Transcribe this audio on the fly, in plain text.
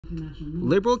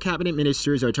Liberal cabinet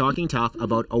ministers are talking tough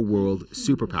about a world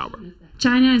superpower.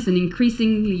 China is an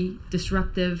increasingly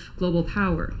disruptive global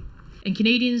power. And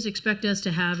Canadians expect us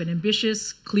to have an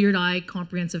ambitious, clear-eyed,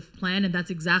 comprehensive plan, and that's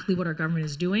exactly what our government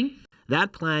is doing.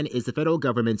 That plan is the federal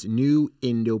government's new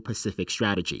Indo-Pacific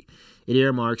strategy. It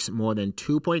earmarks more than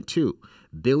 $2.2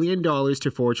 billion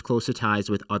to forge closer ties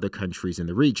with other countries in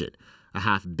the region,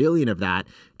 $500 million of that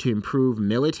to improve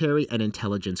military and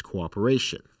intelligence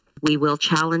cooperation. We will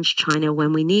challenge China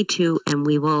when we need to, and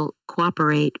we will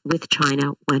cooperate with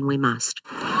China when we must.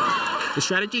 The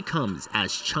strategy comes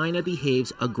as China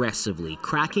behaves aggressively,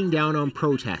 cracking down on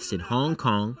protests in Hong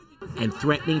Kong and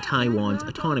threatening Taiwan's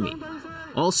autonomy.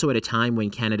 Also at a time when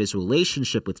Canada's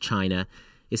relationship with China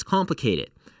is complicated.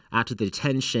 After the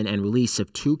detention and release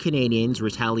of 2 Canadians,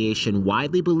 retaliation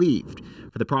widely believed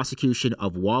for the prosecution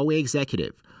of Huawei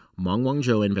executive Meng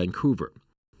Wanzhou in Vancouver.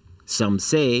 Some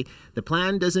say the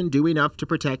plan doesn't do enough to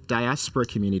protect diaspora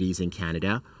communities in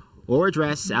Canada or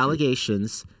address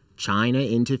allegations China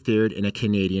interfered in a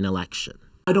Canadian election.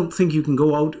 I don't think you can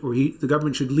go out, or the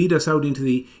government should lead us out into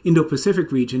the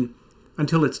Indo-Pacific region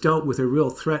until it's dealt with a real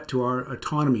threat to our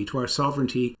autonomy, to our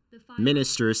sovereignty.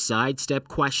 Ministers sidestep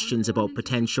questions about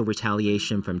potential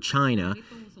retaliation from China,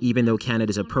 even though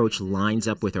Canada's approach lines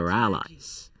up with our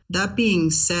allies. That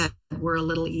being said, we're a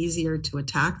little easier to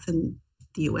attack than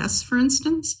the US, for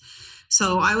instance.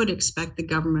 So I would expect the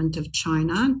government of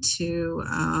China to,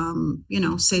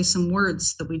 say some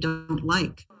words that we don't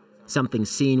like. Something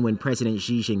seen when President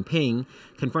Xi Jinping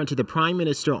confronted the Prime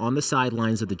Minister on the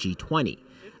sidelines of the G20,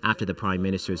 after the Prime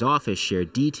Minister's office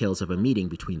shared details of a meeting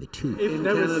between the two. In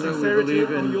Canada, we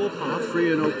believe in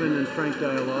free and open and frank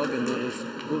dialogue, and that is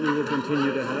what we will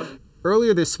continue to have.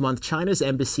 Earlier this month, China's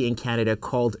embassy in Canada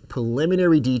called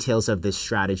preliminary details of this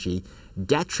strategy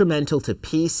detrimental to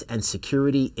peace and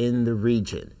security in the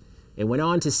region. It went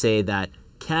on to say that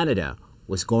Canada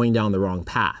was going down the wrong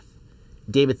path.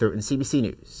 David Thurton, CBC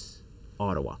News,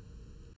 Ottawa.